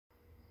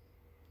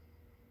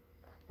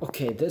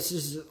Okay, this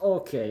is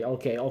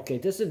okay.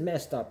 This is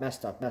messed up.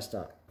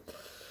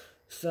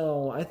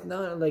 So I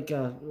thought like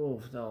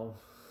oh no.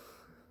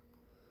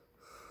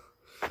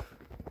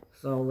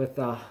 So with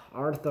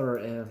Arthur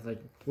and like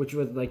which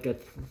was like a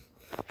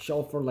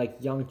show for like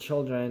young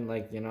children,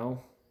 like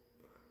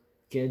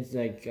kids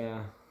like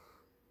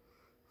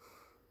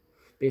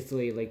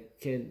basically like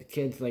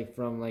kids like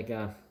from like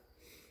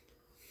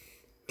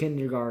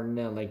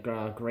kindergarten like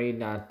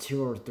grade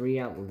 2 or 3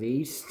 at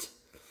least.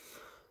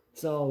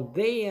 So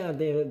they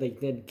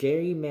did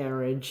gay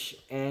marriage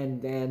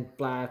and then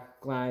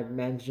Black Lives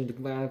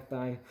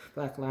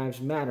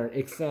Matter,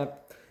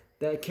 except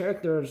the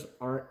characters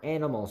are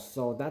animals,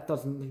 so that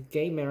doesn't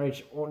gay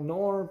marriage or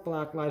nor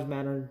Black Lives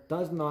Matter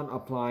does not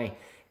apply,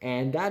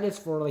 and that is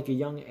for like a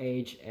young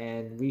age,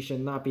 and we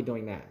should not be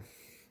doing that.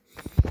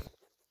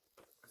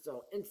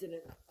 So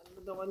incident,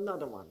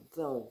 another one.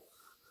 So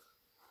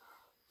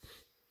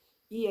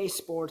EA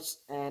Sports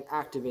and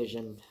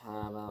Activision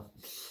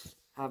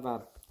have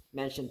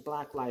mentioned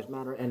Black Lives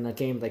Matter in the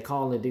game like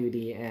Call of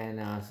Duty and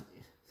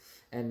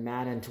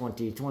Madden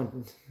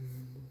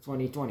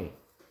 2020.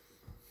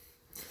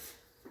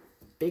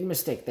 Big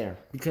mistake there,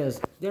 because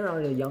there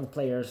are the young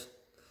players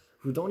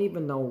who don't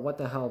even know what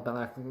the hell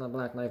Black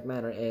Lives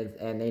Matter is,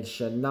 and they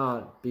should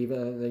not be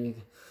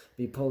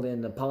pulled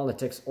into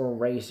politics or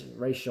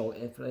racial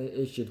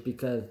issues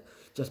because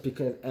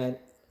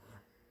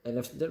and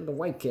if they're the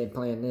white kid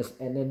playing this,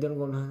 and then they're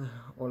gonna,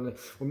 or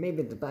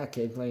maybe the black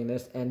kid playing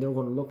this, and they're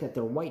gonna look at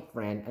their white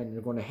friend, and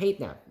they're gonna hate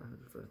that.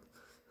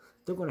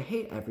 They're gonna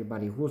hate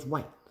everybody who's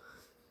white.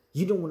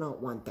 You do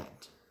not want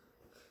that.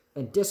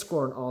 And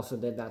Discord also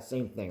did that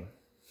same thing,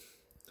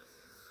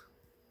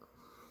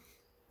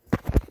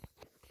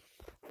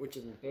 which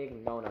is a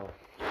big no-no.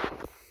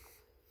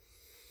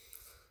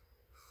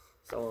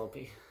 So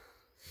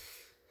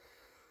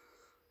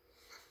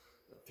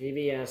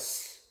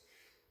PBS,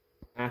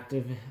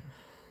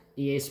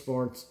 EA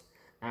Sports,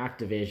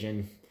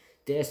 Activision,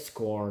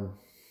 Discord,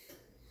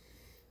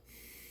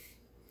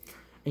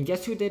 and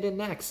guess who did it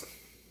next?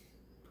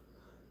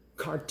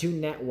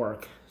 Cartoon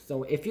Network.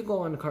 So if you go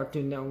on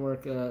Cartoon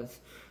Network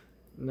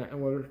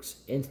networks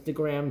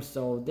Instagram,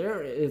 so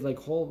there is like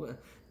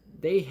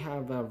they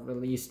have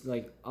released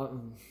like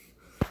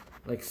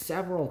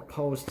several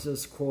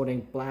posts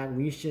quoting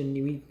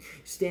we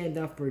stand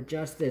up for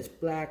justice,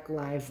 Black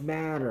Lives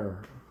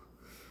Matter.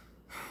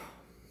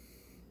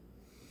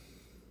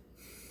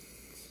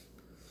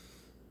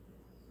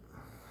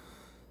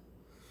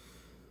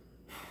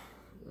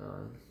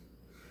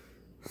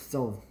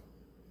 So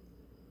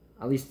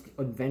at least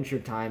Adventure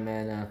Time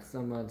and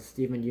some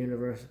Steven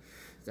Universe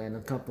and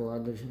a couple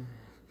other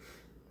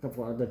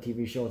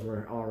TV shows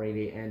were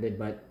already ended,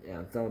 but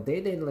yeah, so they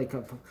did like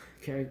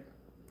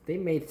they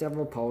made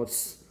several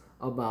posts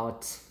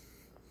about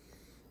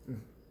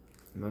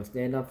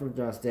stand up for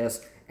justice,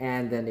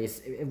 and then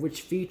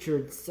which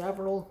featured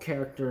several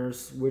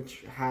characters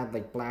which had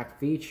like black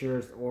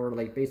features, or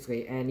like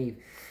basically any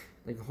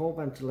like a whole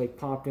bunch of like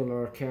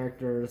popular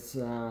characters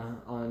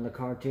on the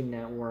Cartoon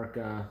Network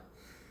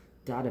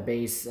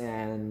database,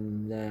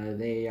 and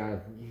they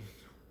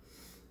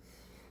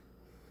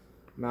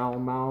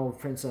Mao,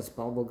 Princess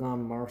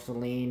Bubblegum,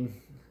 Marceline,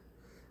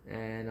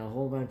 and a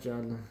whole bunch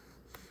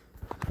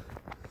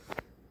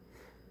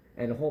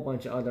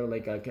of other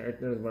like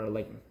characters were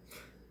like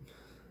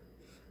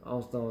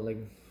also like,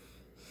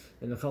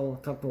 and a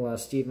couple of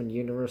Steven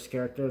Universe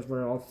characters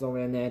were also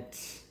in it.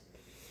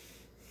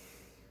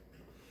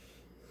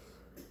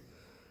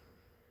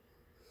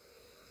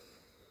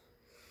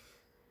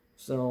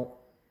 So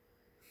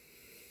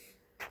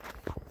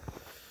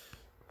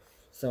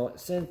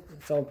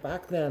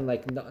back then,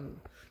 like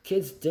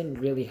kids didn't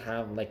really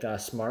have like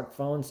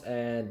smartphones,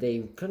 and they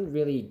couldn't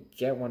really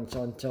get one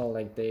until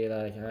like they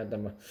had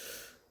them,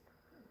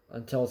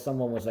 until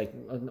someone was like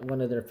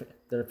one of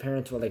their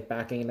parents were like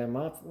backing them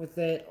up with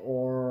it,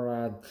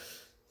 or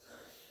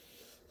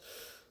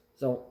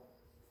so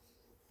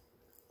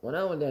when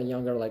I was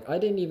younger, like I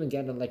didn't even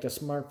get like a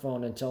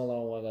smartphone until I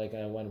was like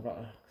I was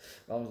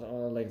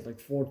like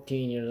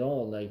 14 years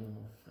old, like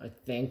I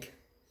think.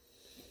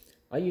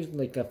 I used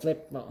like a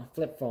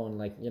flip phone,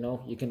 like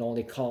you can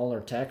only call or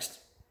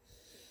text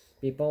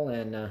people,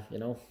 and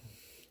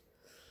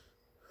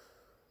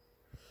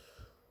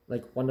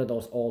like one of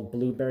those old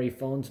BlueBerry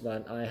phones,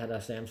 but I had a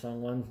Samsung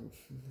one.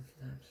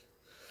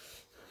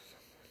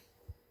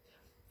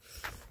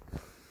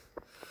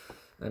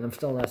 And I'm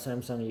still a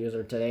Samsung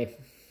user today.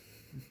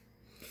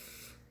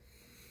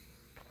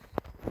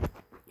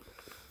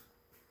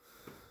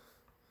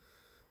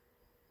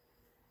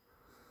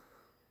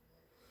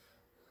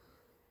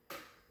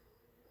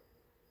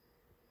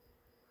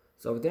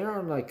 So there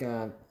are like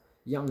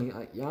young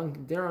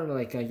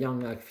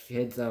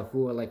kids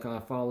who are like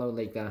follow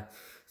like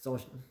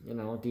social,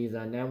 these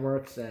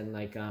networks, and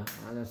like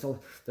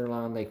so they're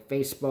on like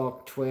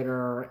Facebook,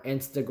 Twitter,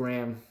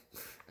 Instagram,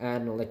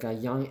 and like a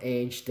young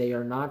age. They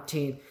are not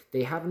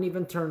they haven't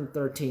even turned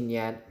 13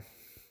 yet.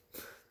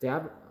 They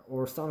have,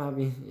 or some have,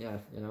 yeah,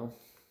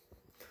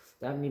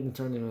 they haven't even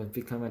turned into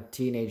become a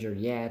teenager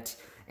yet,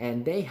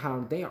 and they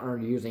are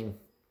using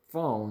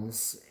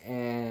phones,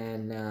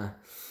 and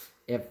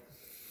if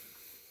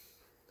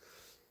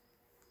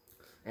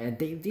and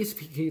these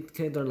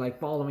kids are like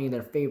following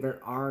their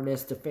favorite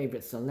artists, their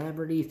favorite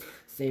celebrities,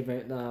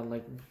 favorite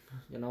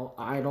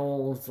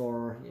idols,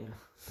 or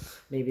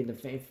maybe the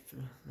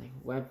like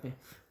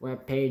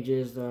web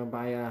pages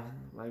by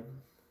like,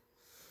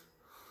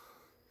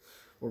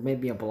 or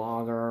maybe a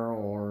blogger,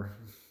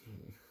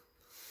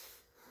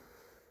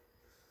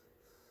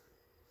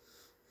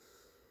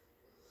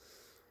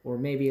 or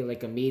maybe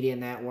like a media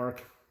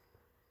network.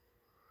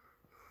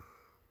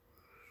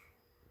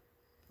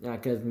 Yeah,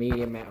 because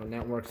media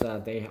networks,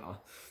 they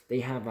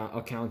have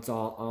accounts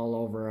all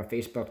over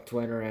Facebook,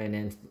 Twitter,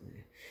 and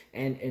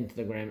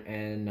Instagram,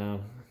 and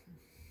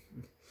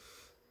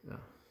yeah.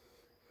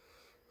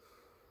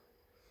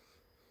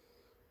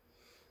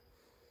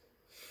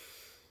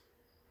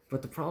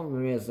 But the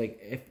problem is,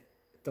 like,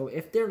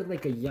 if they're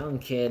like a young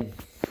kid,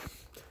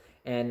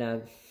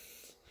 and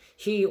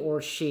he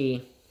or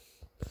she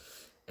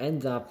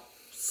ends up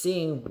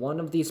seeing one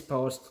of these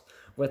posts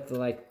with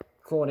like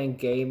quoting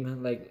gay,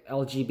 like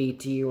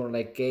LGBT, or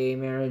like gay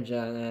marriage,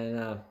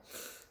 and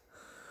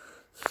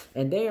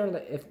they are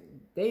like, if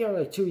they are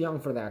like too young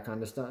for that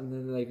kind of stuff,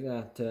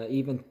 like to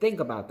even think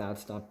about that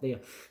stuff.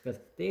 Because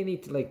they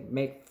need to like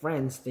make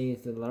friends, they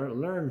need to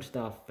learn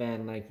stuff,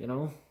 and like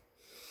and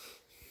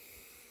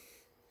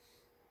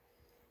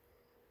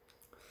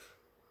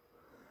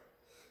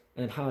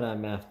how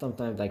to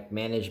sometimes like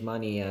manage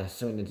money as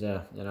soon as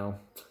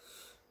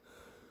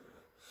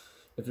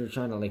if you're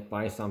trying to like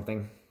buy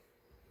something.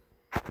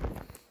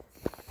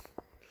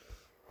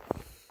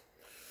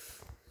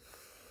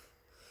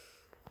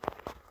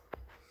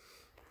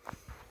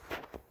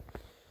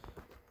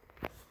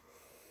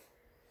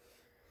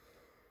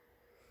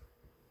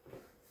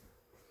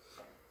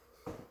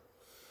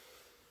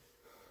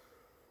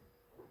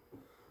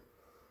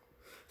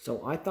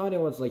 So I thought it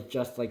was like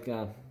just like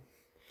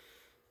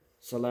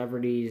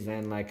celebrities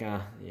and like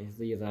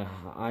these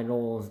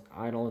idols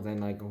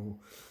and like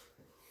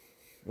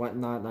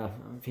whatnot,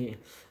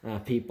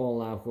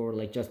 people who are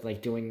like just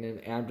like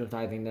doing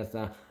advertising this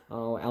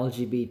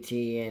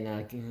LGBT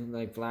and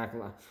like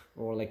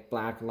or like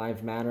Black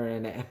Lives Matter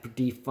and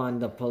defund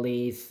the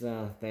police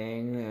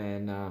thing,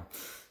 and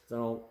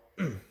so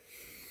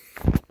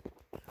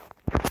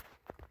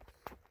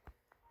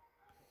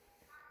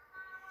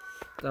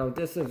so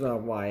this is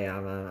why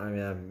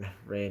I'm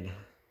read.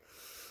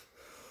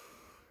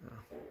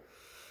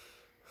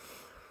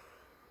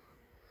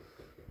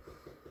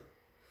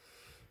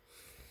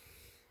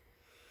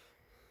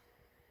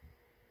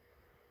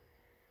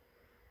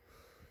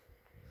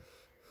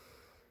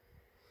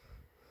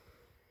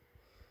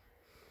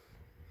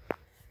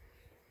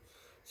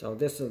 So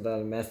this is the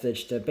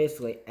message to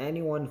basically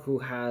anyone who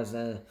has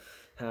a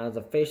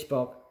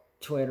Facebook,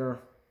 Twitter,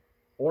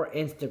 or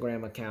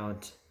Instagram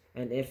account,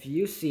 and if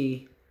you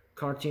see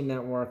Cartoon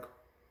Network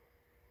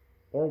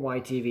or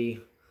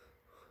YTV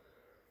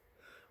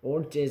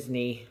or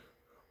Disney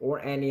or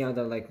any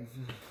other like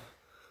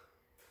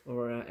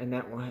or a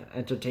network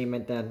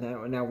entertainment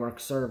network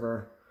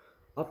server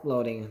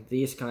uploading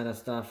these kind of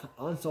stuff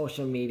on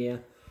social media,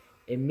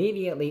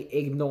 immediately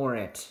ignore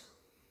it.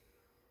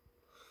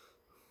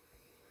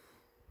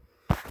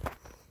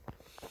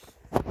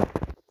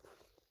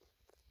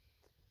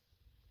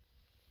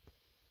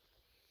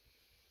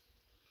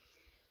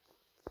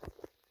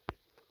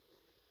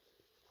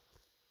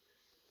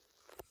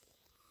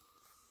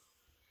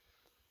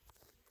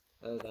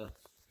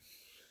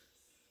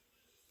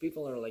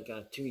 People are like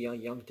too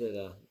young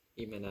to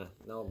even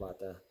know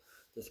about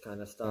this kind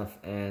of stuff,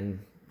 and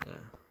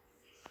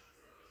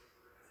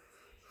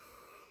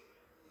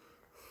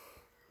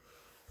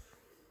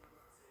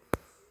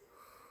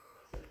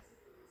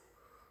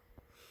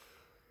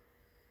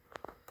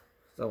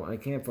so I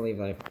can't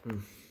believe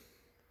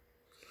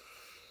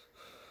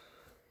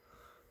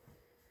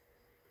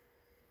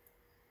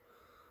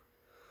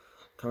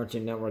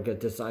Cartoon Network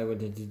decided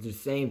to do the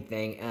same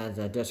thing as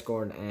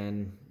Discord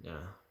and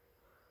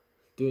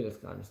do this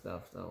kind of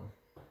stuff. So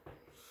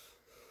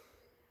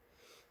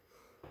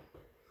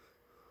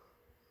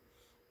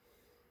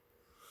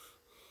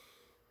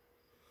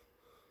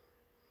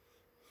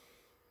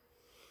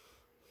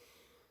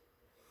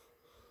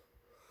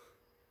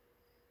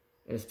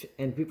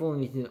and people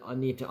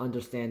need to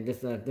understand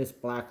this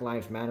Black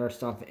Lives Matter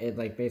stuff is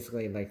like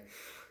basically like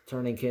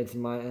turning kids'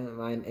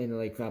 mind into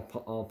like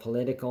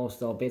political.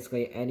 So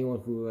basically, anyone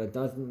who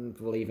doesn't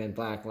believe in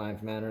Black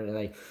Lives Matter,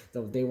 like,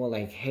 so they will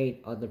like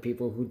hate other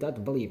people who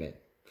doesn't believe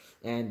it,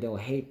 and they'll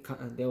hate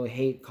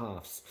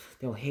cops,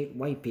 they'll hate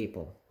white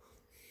people,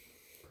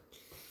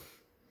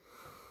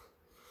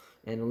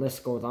 and the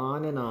list goes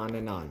on and on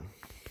and on.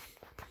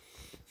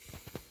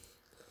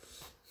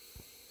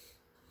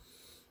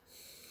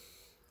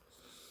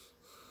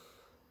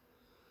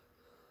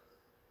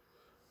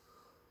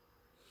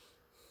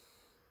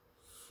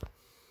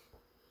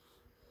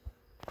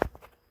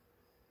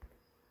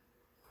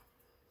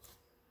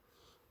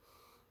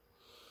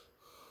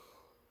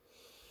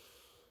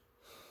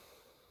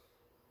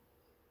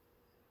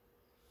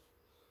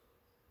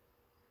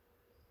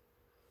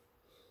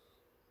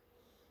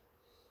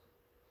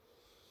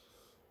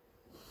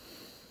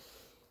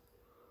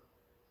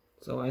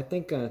 So I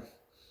think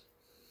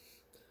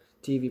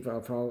TV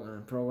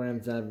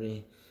programs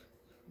that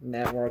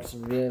networks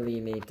really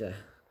need to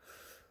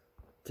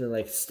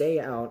like stay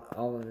out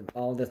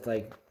all this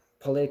like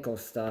political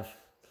stuff,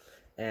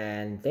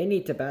 and they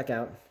need to back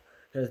out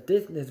because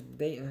this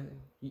they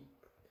you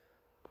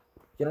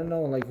don't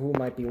know like who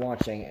might be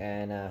watching,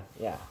 and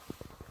yeah.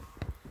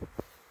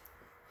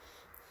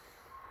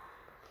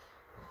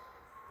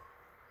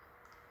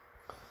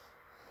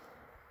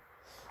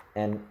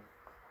 And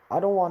I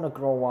don't want to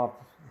grow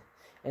up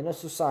in a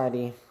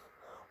society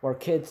where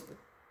kids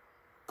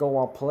go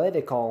all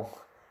political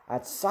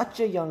at such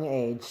a young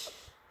age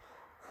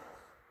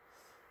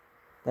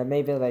that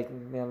maybe like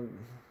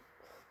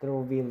there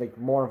will be like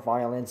more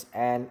violence,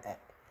 and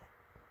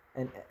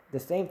the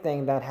same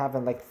thing that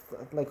happened like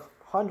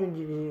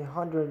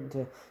 100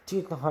 to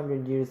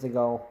 200 years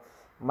ago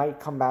might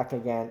come back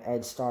again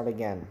and start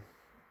again,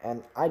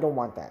 and I don't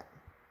want that.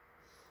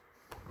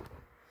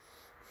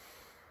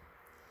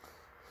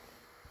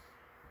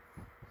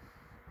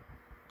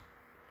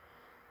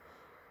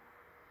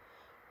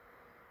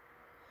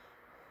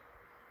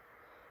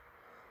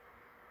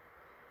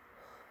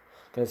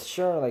 Cause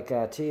sure, like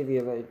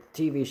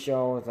TV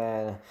shows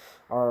that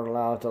are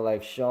allowed to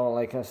like show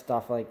like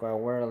stuff like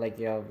where like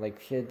you know like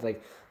kids like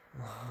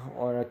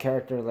or a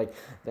character like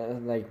they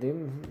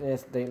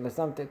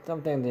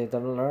something they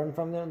learn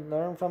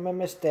from a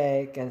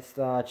mistake and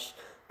such,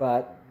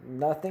 but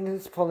nothing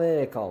is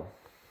political.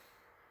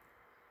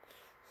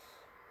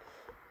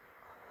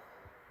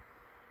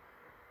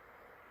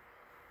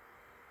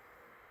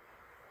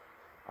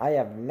 I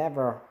have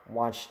never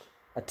watched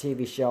a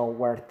TV show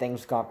where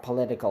things got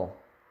political,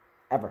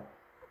 ever,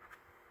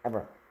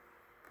 ever.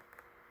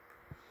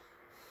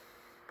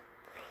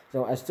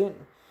 So as soon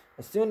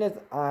as if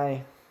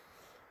I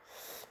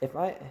if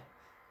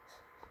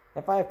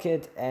I have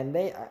kids and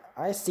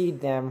I see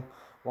them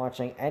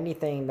watching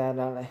anything that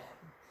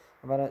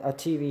about a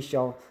TV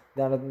show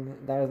that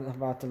is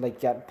about to like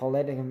get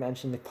political,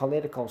 mention the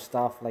political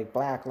stuff like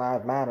Black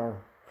Lives Matter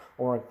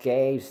or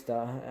gay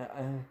stuff,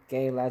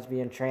 gay,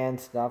 lesbian,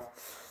 trans stuff,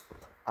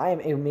 I am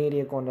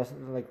immediately going to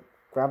like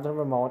grab the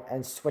remote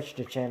and switch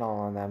the channel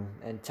on them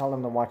and tell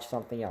them to watch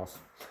something else,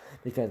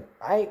 because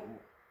I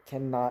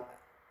cannot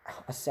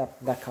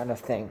accept that kind of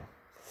thing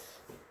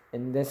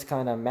in this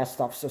kind of messed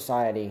up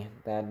society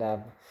that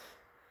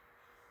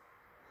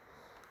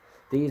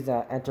these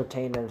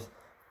entertainers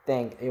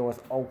think it was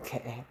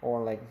okay,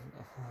 or like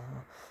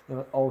it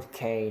was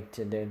okay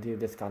to do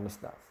this kind of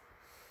stuff.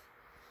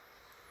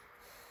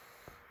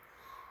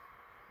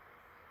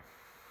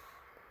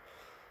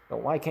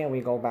 But why can't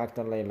we go back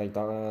to like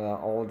the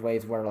old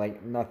ways where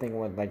like nothing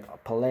was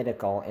like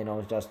political, and it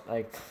was just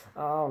like,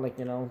 oh, like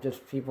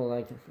just people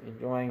like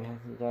enjoying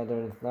each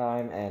other's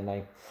time and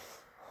like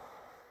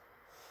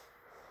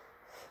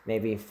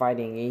maybe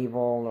fighting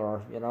evil,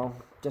 or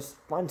just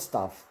fun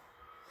stuff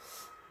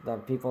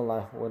that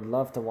people would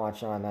love to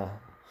watch on a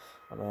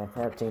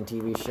cartoon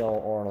TV show,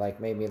 or like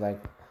maybe like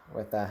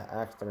with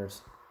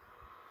actors.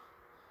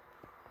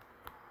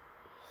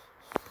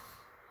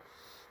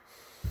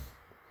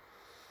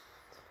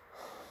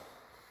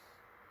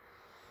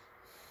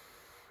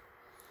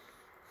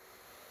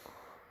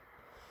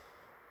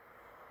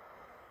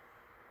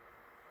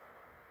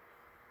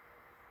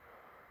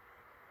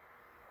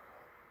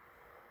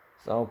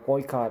 So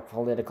boycott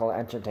political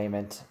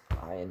entertainment.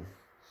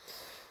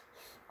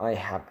 I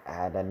have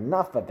had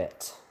enough of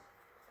it.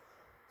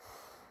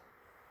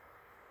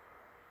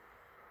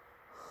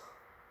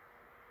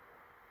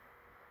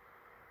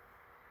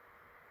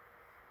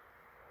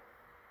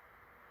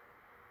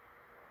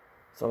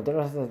 So there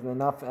is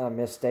enough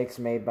mistakes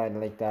made by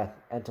like the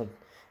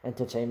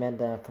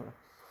entertainment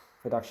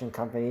production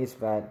companies,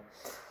 but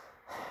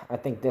I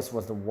think this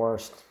was the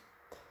worst.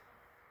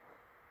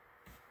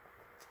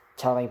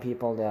 Telling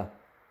people to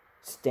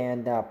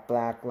stand up,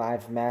 Black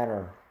Lives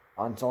Matter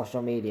on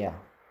social media,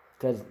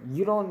 because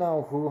you don't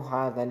know who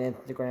has an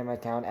Instagram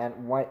account at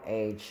what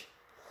age.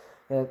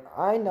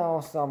 I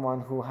know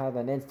someone who has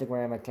an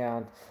Instagram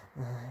account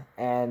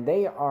and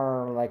they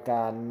are like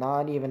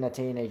not even a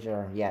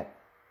teenager yet.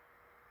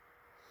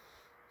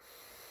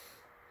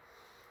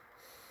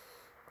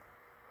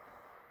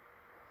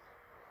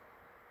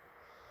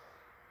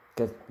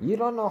 Because you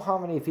don't know how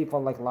many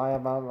people like lie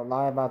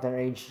about their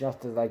age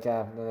just to like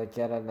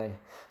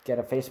get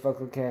a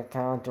Facebook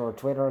account or a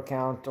Twitter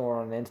account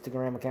or an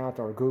Instagram account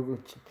or a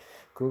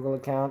Google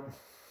account.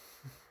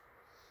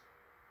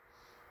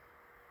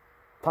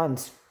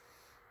 Puns.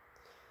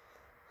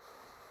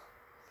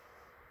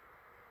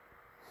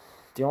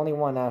 The only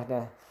one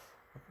that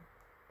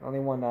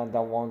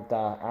won't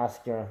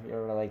ask your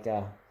like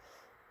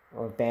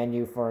or ban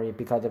you for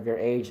because of your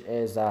age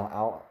is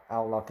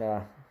Outlook.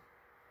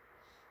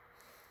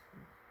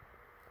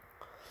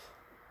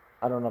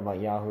 I don't know about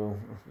Yahoo.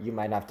 You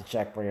might have to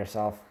check for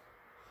yourself.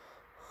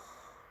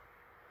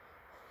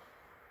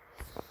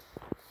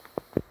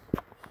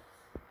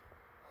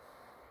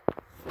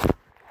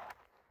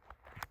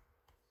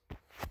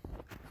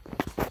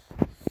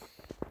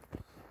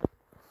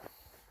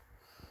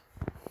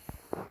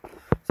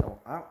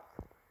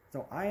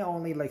 I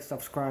only like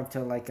subscribe to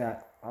like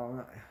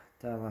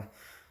to,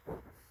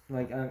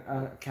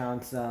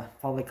 accounts,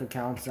 public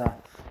accounts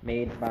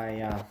made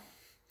by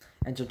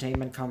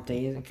entertainment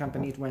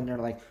companies when they're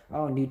like,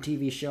 oh, new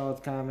TV shows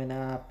coming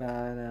up,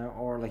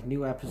 or like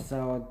new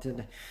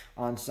episode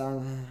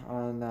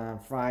on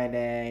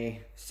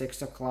Friday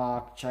 6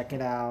 o'clock. Check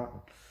it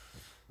out,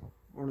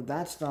 or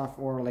that stuff,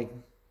 or like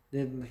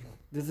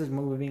this is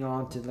moving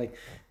on to like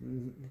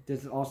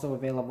this is also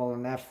available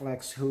on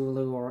Netflix,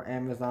 Hulu, or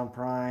Amazon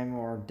Prime,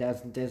 or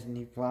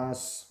Disney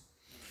Plus.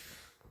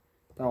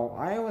 So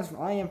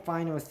I am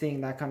fine with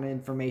seeing that kind of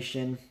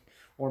information,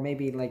 or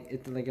maybe like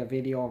it's like a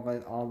video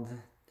of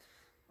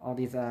all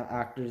these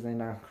actors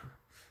and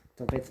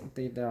so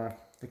basically the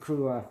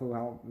crew who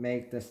help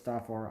make this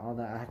stuff, or all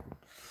the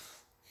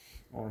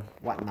or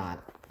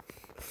whatnot.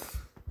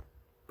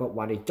 But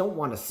what I don't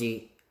want to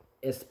see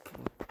is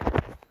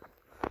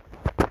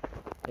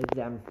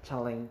them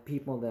telling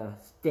people to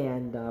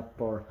stand up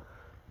for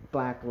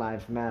Black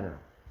Lives Matter.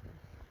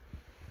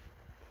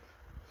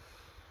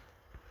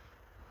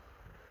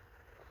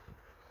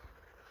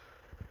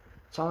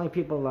 Telling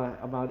people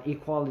about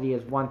equality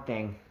is one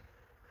thing.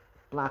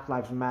 Black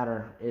Lives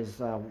Matter is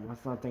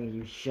something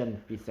you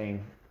shouldn't be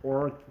saying,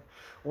 or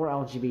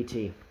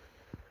LGBT.